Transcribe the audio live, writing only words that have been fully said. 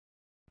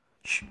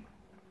Shh.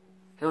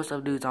 Hey, what's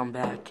up, dudes? I'm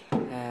back,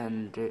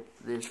 and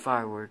there's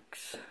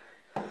fireworks.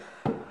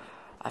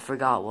 I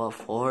forgot what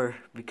for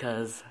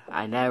because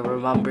I never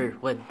remember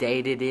what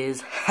date it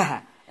is.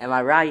 Am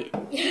I right?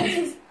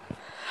 Yes.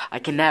 I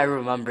can never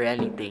remember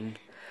anything.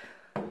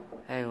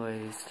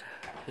 Anyways,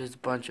 there's a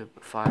bunch of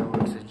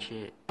fireworks and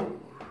shit.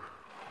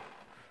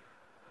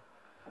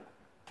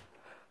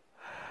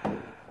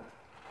 I'm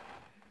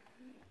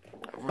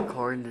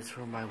recording this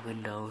from my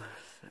window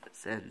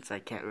since I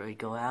can't really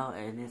go out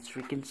and it's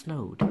freaking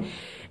snowed.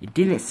 It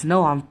didn't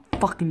snow on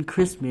fucking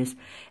Christmas,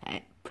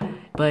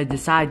 but it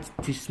decides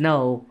to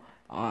snow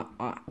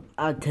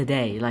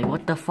today. Like,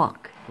 what the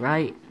fuck,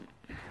 right?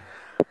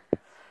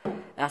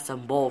 That's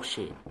some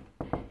bullshit.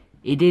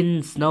 It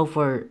didn't snow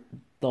for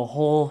the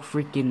whole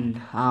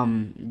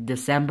freaking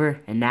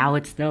December, and now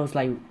it snows,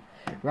 like,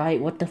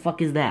 right? What the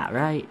fuck is that,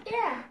 right?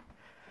 Yeah.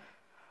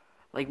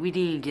 Like, we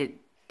didn't get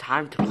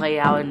time to play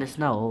out in the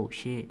snow. Oh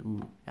shit!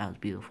 Ooh, that was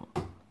beautiful,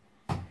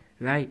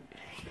 right?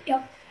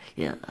 Yep.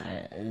 Yeah,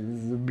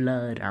 the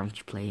blood. I'm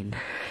just playing.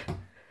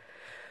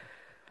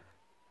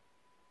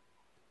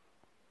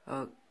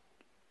 Oh,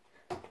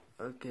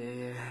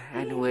 okay.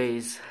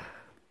 Anyways,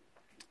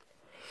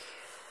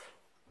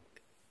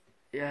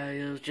 yeah,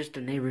 it was just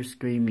the neighbors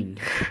screaming.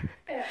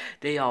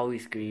 They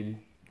always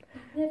scream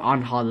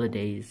on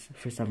holidays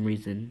for some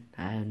reason.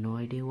 I have no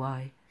idea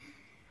why.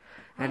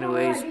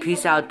 Anyways,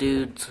 peace out,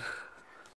 dudes.